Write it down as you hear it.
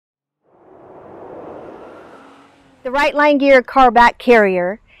The Rightline Gear Car Back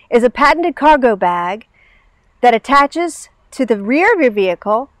Carrier is a patented cargo bag that attaches to the rear of your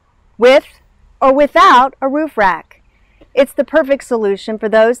vehicle with or without a roof rack. It's the perfect solution for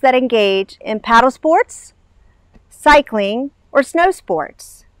those that engage in paddle sports, cycling, or snow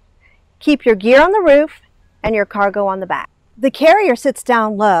sports. Keep your gear on the roof and your cargo on the back. The carrier sits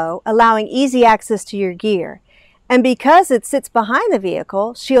down low, allowing easy access to your gear. And because it sits behind the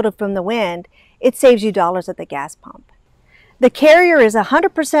vehicle, shielded from the wind, it saves you dollars at the gas pump. The carrier is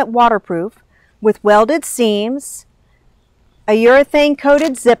 100% waterproof with welded seams, a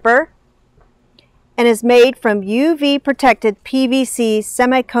urethane-coated zipper, and is made from UV-protected PVC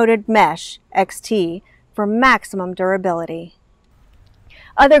semi-coated mesh XT for maximum durability.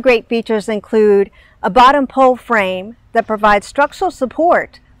 Other great features include a bottom pole frame that provides structural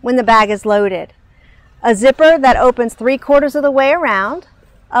support when the bag is loaded, a zipper that opens 3/4 of the way around,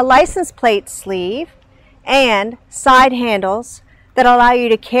 a license plate sleeve, and side handles that allow you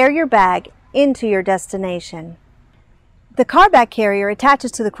to carry your bag into your destination. The car back carrier attaches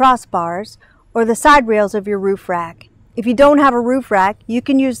to the crossbars or the side rails of your roof rack. If you don't have a roof rack, you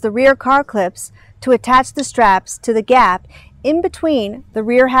can use the rear car clips to attach the straps to the gap in between the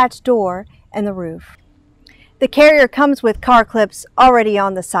rear hatch door and the roof. The carrier comes with car clips already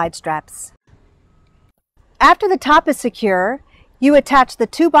on the side straps. After the top is secure, you attach the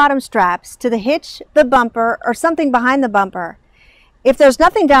 2 bottom straps to the hitch, the bumper, or something behind the bumper. If there's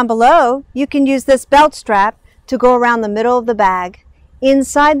nothing down below, you can use this belt strap to go around the middle of the bag,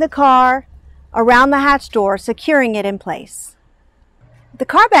 inside the car, around the hatch door, securing it in place. The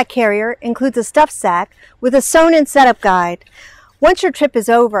car back carrier includes a stuff sack with a sewn-in setup guide. Once your trip is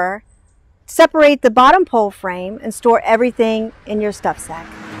over, separate the bottom pole frame and store everything in your stuff sack.